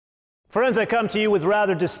Friends, I come to you with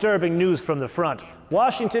rather disturbing news from the front.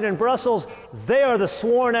 Washington and Brussels, they are the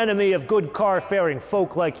sworn enemy of good car-faring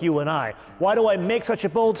folk like you and I. Why do I make such a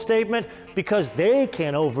bold statement? Because they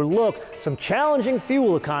can't overlook some challenging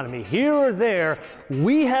fuel economy here or there.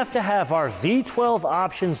 We have to have our V12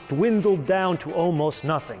 options dwindled down to almost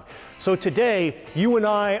nothing. So today, you and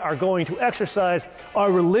I are going to exercise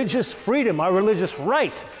our religious freedom, our religious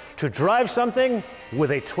right to drive something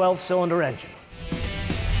with a 12-cylinder engine.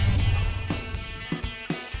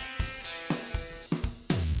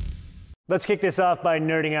 Let's kick this off by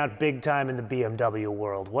nerding out big time in the BMW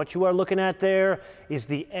world. What you are looking at there is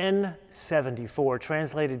the N74,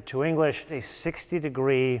 translated to English, a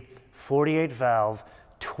 60-degree, 48-valve,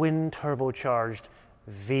 twin-turbocharged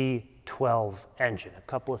V12 engine. A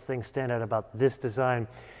couple of things stand out about this design.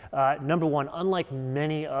 Number one, unlike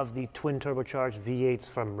many of the twin-turbocharged V8s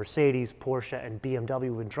from Mercedes, Porsche, and BMW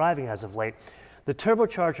we've been driving as of late, the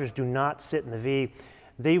turbochargers do not sit in the V.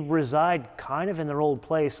 They reside kind of in their old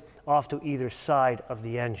place off to either side of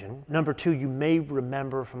the engine. Number two, you may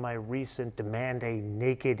remember from my recent Demand a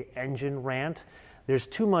Naked Engine rant, there's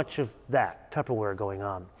too much of that Tupperware going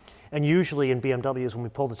on. And usually in BMWs, when we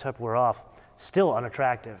pull the Tupperware off, still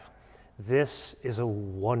unattractive. This is a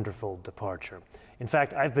wonderful departure. In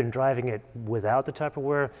fact, I've been driving it without the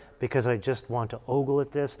Tupperware because I just want to ogle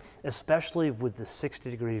at this, especially with the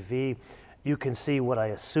 60-degree V. You can see what I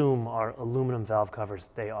assume are aluminum valve covers.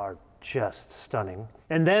 They are just stunning.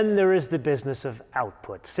 And then there is the business of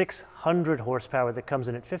output. 600 horsepower that comes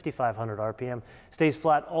in at 5,500 RPM, stays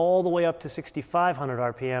flat all the way up to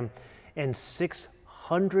 6,500 RPM, and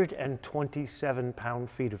 627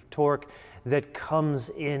 pound-feet of torque that comes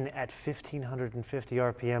in at 1,550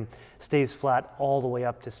 RPM, stays flat all the way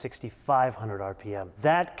up to 6,500 RPM.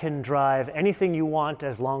 That can drive anything you want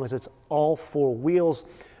as long as it's all four wheels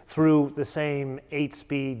through the same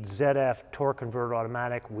 8-speed ZF torque converter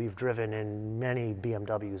automatic we've driven in many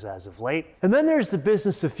BMWs as of late. And then there's the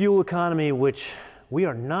business of fuel economy, which we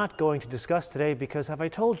are not going to discuss today because, have I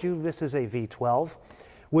told you, this is a V12,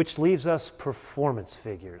 which leaves us performance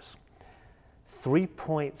figures.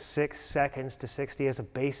 3.6 seconds to 60 as a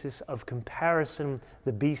basis of comparison.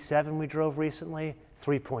 The B7 we drove recently,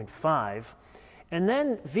 3.5. And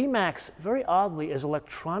then VMAX, very oddly, is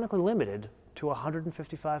electronically limited to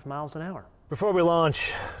 155 miles an hour. Before we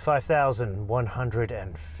launch,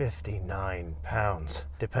 5,159 pounds.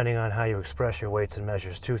 Depending on how you express your weights and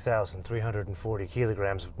measures, 2,340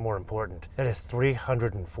 kilograms, but more important, that is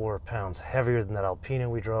 304 pounds heavier than that Alpina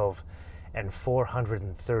we drove and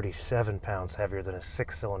 437 pounds heavier than a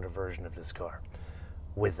 6-cylinder version of this car.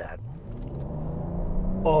 With that.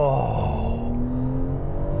 Oh,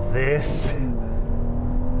 this.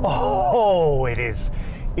 Oh, it is.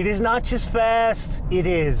 It is not just fast, it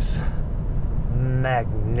is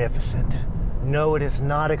magnificent. No, it is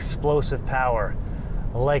not explosive power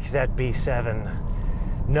like that B7.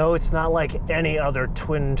 No, it's not like any other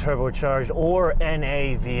twin turbocharged or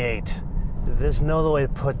NA V8. There's no other way to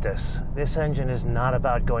put this. This engine is not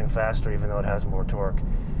about going faster even though it has more torque.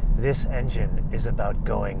 This engine is about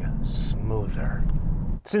going smoother.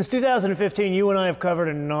 Since 2015, you and I have covered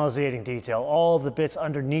in nauseating detail all of the bits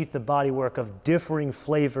underneath the bodywork of differing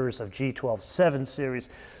flavors of G12 7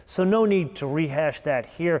 Series, so no need to rehash that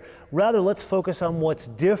here. Rather, let's focus on what's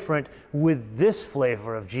different with this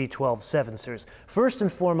flavor of G12 7 Series. First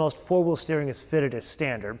and foremost, four-wheel steering is fitted as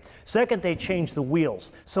standard. Second, they changed the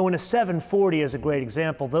wheels. So in a 740 is a great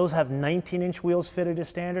example. Those have 19-inch wheels fitted as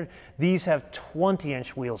standard. These have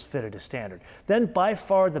 20-inch wheels fitted as standard. Then by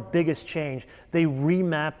far the biggest change, they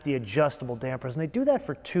remapped the adjustable dampers, and they do that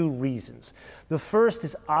for two reasons. The first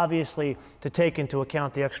is obviously to take into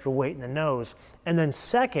account the extra weight in the nose, and then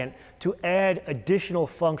second, to add additional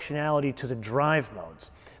functionality to the drive modes.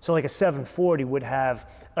 So like a 740 would have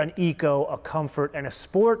an Eco, a Comfort, and a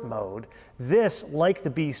Sport mode. This, like the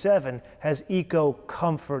B7, has Eco,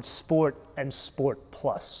 Comfort, Sport, and Sport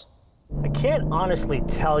Plus. I can't honestly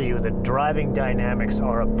tell you that driving dynamics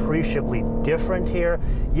are appreciably different here.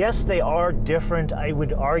 Yes, they are different. I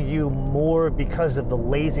would argue more because of the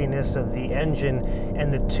laziness of the engine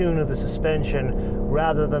and the tune of the suspension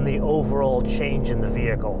rather than the overall change in the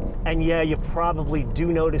vehicle. And yeah, you probably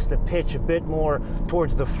do notice the pitch a bit more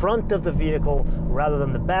towards the front of the vehicle rather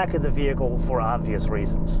than the back of the vehicle for obvious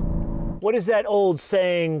reasons. What is that old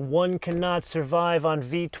saying, one cannot survive on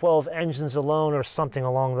V12 engines alone, or something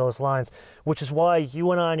along those lines, which is why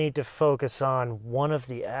you and I need to focus on one of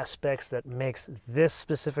the aspects that makes this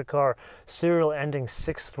specific car, serial ending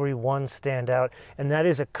 631, stand out, and that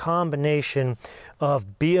is a combination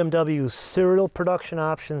of BMW's serial production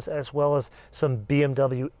options as well as some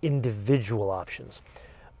BMW individual options.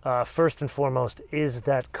 First and foremost is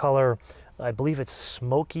that color. I believe it's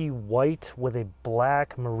smoky white with a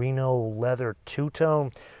black merino leather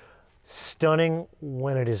two-tone. Stunning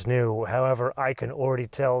when it is new. However, I can already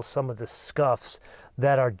tell some of the scuffs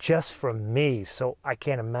that are just from me, so I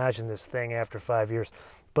can't imagine this thing after 5 years.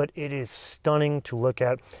 But it is stunning to look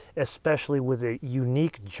at, especially with a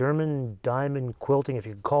unique German diamond quilting, if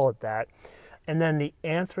you could call it that. And then the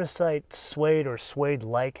anthracite suede or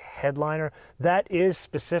suede-like headliner, that is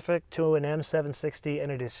specific to an M760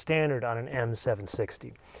 and it is standard on an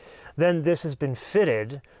M760. Then this has been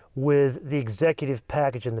fitted with the executive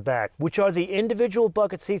package in the back, which are the individual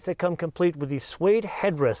bucket seats that come complete with the suede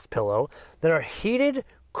headrest pillow that are heated,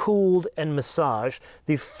 cooled, and massaged,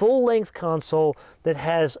 the full-length console that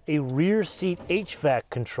has a rear seat HVAC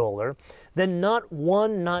controller, then not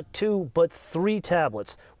one, not two, but 3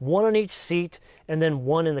 tablets, one on each seat, and then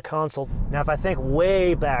one in the console. Now, if I think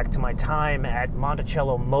way back to my time at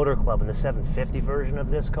Monticello Motor Club in the 750 version of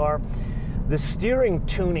this car, the steering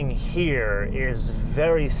tuning here is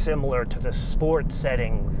very similar to the sport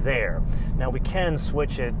setting there. Now we can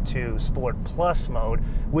switch it to Sport Plus mode,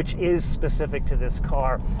 which is specific to this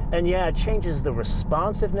car. And yeah, it changes the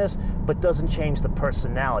responsiveness, but doesn't change the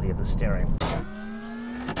personality of the steering.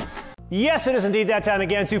 Yes, it is indeed that time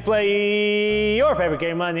again to play your favorite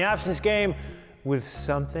game, Mind the Options game, with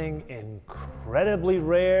something incredibly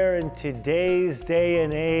rare in today's day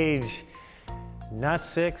and age. Not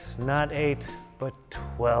 6, not 8, but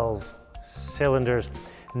 12 cylinders.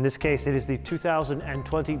 In this case, it is the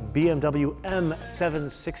 2020 BMW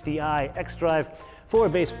M760i xDrive for a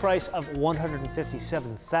base price of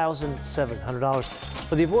 $157,700.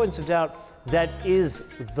 For the avoidance of doubt, that is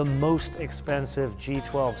the most expensive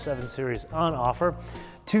G12 7 Series on offer.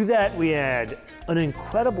 To that, we add an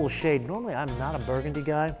incredible shade. Normally, I'm not a burgundy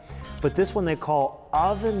guy, but this one they call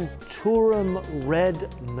Aventurum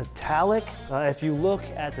Red Metallic. If you look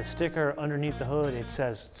at the sticker underneath the hood, it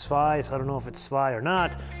says Zwei, so I don't know if it's Zwei or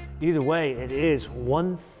not. Either way, it is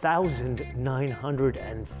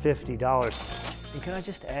 $1,950. And can I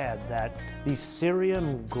just add that the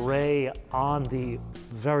cerium gray on the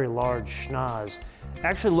very large schnoz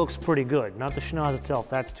actually looks pretty good. Not the schnoz itself,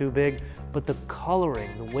 that's too big, but the coloring,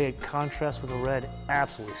 the way it contrasts with the red,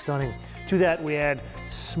 absolutely stunning. To that we add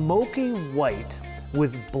smoky white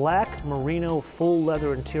with black merino full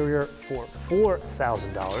leather interior for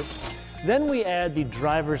 $4,000. Then we add the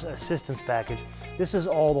driver's assistance package. This is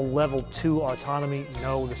all the level 2 autonomy.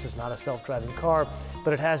 No, this is not a self-driving car,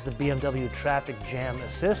 but it has the BMW traffic jam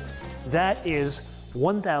assist. That is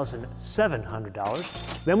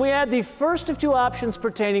 $1,700. Then we add the first of 2 options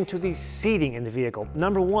pertaining to the seating in the vehicle.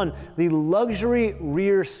 Number 1, the luxury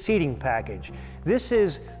rear seating package. This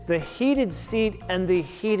is the heated seat and the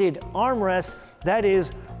heated armrest. That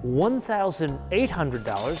is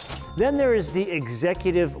 $1,800. Then there is the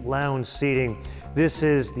executive lounge seating. This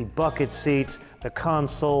is the bucket seats, the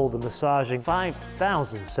console, the massaging,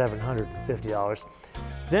 $5,750.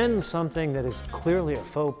 Then something that is clearly a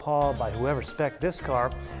faux pas by whoever spec'd this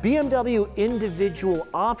car, BMW individual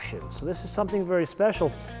options. So this is something very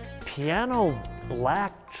special. Piano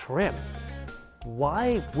black trim.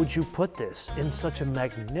 Why would you put this in such a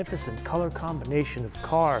magnificent color combination of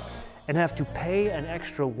car and have to pay an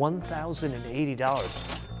extra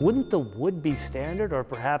 $1,080? Wouldn't the wood be standard or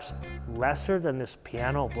perhaps lesser than this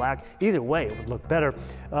piano black? Either way, it would look better.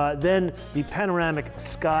 Then the panoramic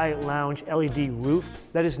sky lounge LED roof.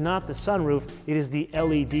 That is not the sunroof, it is the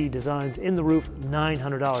LED designs in the roof,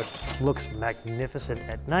 $900. Looks magnificent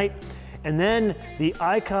at night. And then the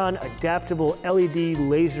Icon adaptable LED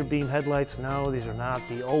laser beam headlights. No, these are not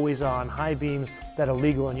the always-on high beams that are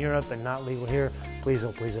legal in Europe and not legal here. Please,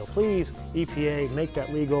 oh please, oh please, EPA, make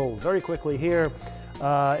that legal very quickly here.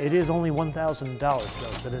 It is only $1,000 though,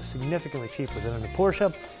 so it is significantly cheaper than a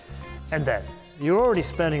Porsche. And then, you're already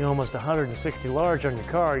spending almost $160 large on your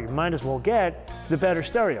car, you might as well get the better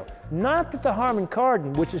stereo. Not that the Harman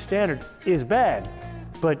Kardon, which is standard, is bad,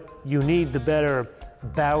 but you need the better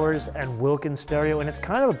Bowers and Wilkins stereo, and it's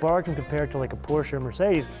kind of a bargain compared to like a Porsche or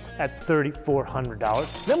Mercedes at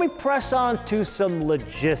 $3,400. Then we press on to some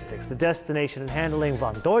logistics. The destination and handling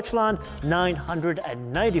von Deutschland,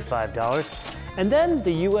 $995. And then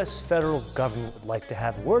the US federal government would like to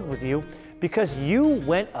have a word with you because you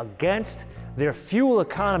went against their fuel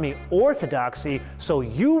economy orthodoxy, so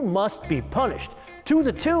you must be punished to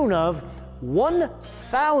the tune of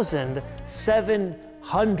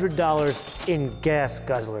 $1,700 in gas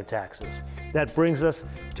guzzler taxes. That brings us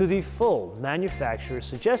to the full manufacturer's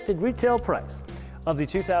suggested retail price of the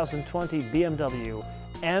 2020 BMW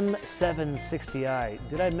M760i.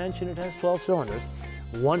 Did I mention it has 12 cylinders?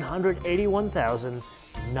 $181,900.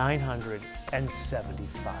 $975.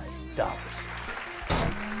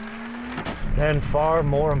 And far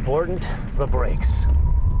more important, the brakes.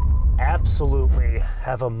 Absolutely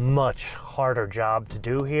have a much harder job to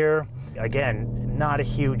do here. Again, not a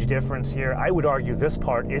huge difference here. I would argue this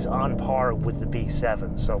part is on par with the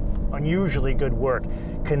B7, so unusually good work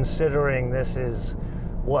considering this is,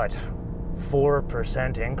 what,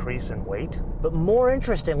 4% increase in weight? But more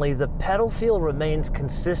interestingly, the pedal feel remains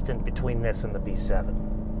consistent between this and the B7.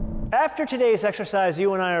 After today's exercise,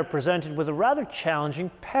 you and I are presented with a rather challenging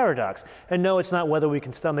paradox. And no, it's not whether we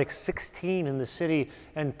can stomach 16 in the city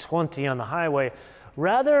and 20 on the highway.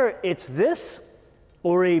 Rather, it's this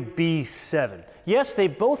or a B7. Yes, they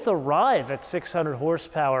both arrive at 600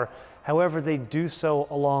 horsepower. However, they do so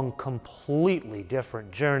along completely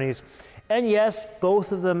different journeys. And yes,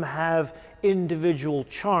 both of them have individual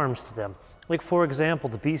charms to them. Like, for example,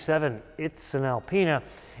 the B7, it's an Alpina,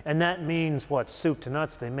 and that means, what, soup to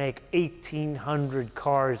nuts, they make 1,800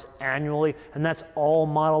 cars annually, and that's all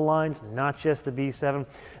model lines, not just the B7.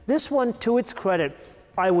 This one, to its credit,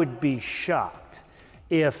 I would be shocked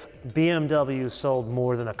if BMW sold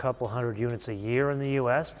more than a couple hundred units a year in the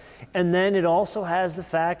US. And then it also has the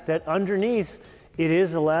fact that underneath, it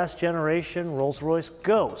is a last generation Rolls-Royce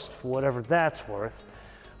Ghost, for whatever that's worth.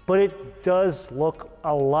 But it does look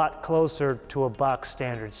a lot closer to a box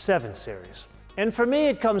standard 7 Series. And for me,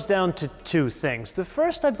 it comes down to two things. The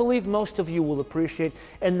first, I believe most of you will appreciate,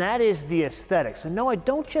 and that is the aesthetics. And no, I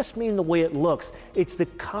don't just mean the way it looks. It's the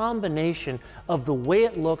combination of the way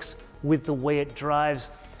it looks with the way it drives.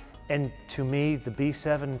 And to me, the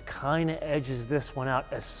B7 kind of edges this one out,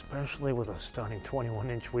 especially with those stunning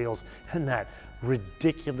 21-inch wheels and that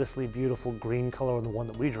ridiculously beautiful green color on the one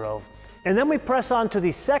that we drove. And then we press on to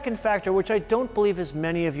the second factor, which I don't believe as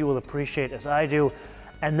many of you will appreciate as I do.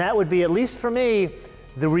 And that would be, at least for me,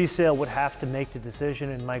 the resale would have to make the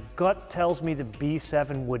decision. And my gut tells me the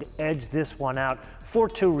B7 would edge this one out for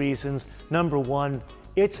two reasons. Number one,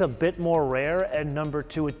 it's a bit more rare, and number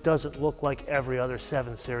two, it doesn't look like every other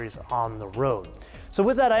 7 Series on the road. So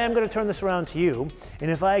with that, I am going to turn this around to you.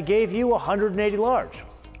 And if I gave you 180 large,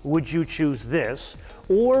 would you choose this,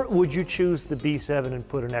 or would you choose the B7 and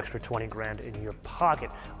put an extra 20 grand in your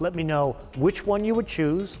pocket? Let me know which one you would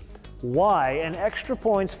choose, why, and extra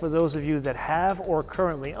points for those of you that have or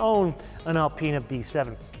currently own an Alpina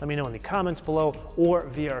B7. Let me know in the comments below or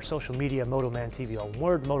via our social media, MotoManTV all one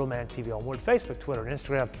word, MotoManTV all one word, Facebook, Twitter, and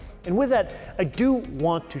Instagram. And with that, I do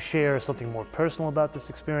want to share something more personal about this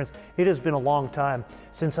experience. It has been a long time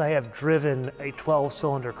since I have driven a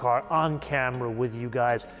 12-cylinder car on camera with you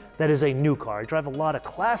guys. That is a new car. I drive a lot of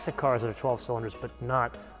classic cars that are 12 cylinders, but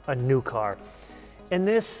not a new car. And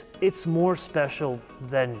this, it's more special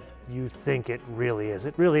than you think it really is.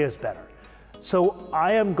 It really is better. So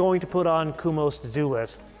I am going to put on Kumo's to-do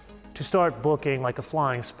list to start booking like a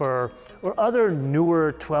Flying Spur or other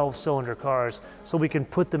newer 12-cylinder cars so we can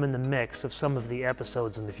put them in the mix of some of the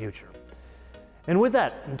episodes in the future. And with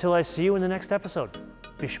that, until I see you in the next episode,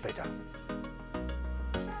 bis später.